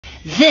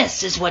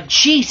This is what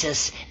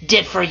Jesus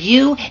did for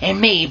you and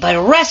me by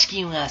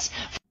rescuing us.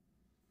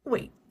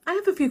 Wait, I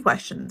have a few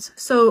questions.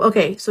 So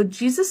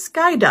Jesus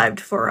skydived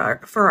for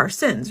our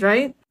sins,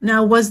 right?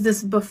 Now, was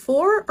this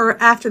before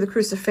or after the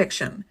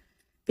crucifixion?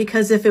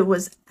 Because if it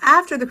was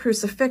after the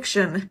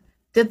crucifixion,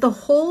 did the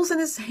holes in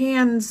his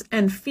hands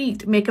and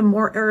feet make him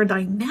more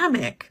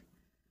aerodynamic?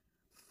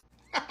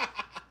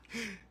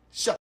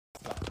 Shut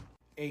up.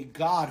 A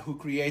God who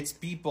creates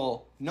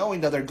people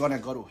knowing that they're gonna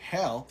go to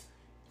hell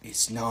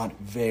is not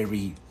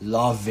very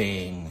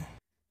loving.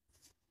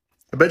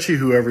 I bet you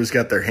whoever's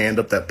got their hand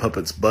up that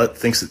puppet's butt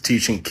thinks that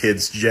teaching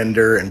kids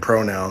gender and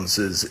pronouns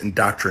is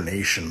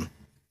indoctrination.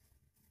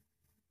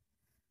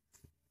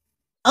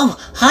 Oh,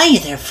 hi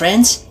there,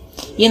 friends.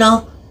 You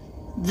know,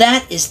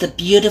 that is the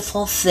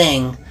beautiful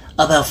thing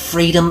about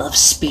freedom of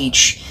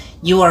speech.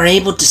 You are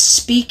able to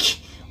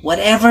speak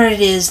whatever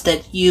it is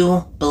that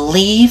you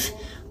believe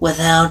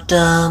without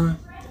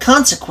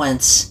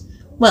consequence.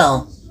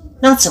 Well,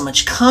 not so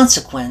much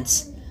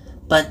consequence,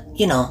 but,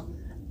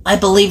 I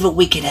believe that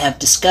we could have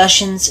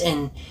discussions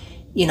and,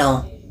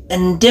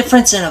 and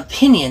difference in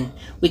opinion.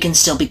 We can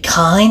still be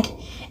kind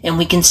and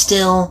we can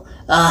still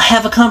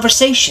have a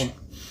conversation.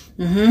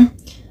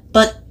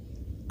 But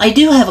I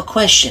do have a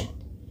question.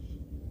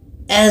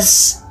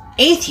 As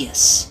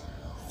atheists,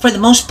 for the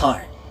most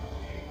part,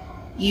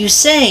 you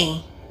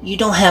say you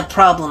don't have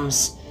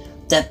problems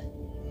that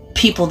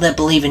people that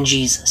believe in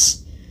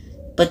Jesus,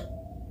 but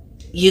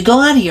you go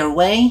out of your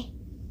way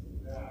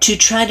to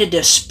try to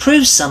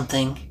disprove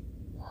something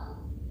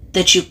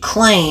that you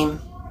claim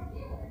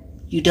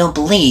you don't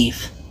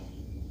believe.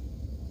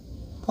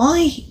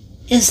 Why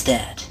is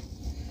that?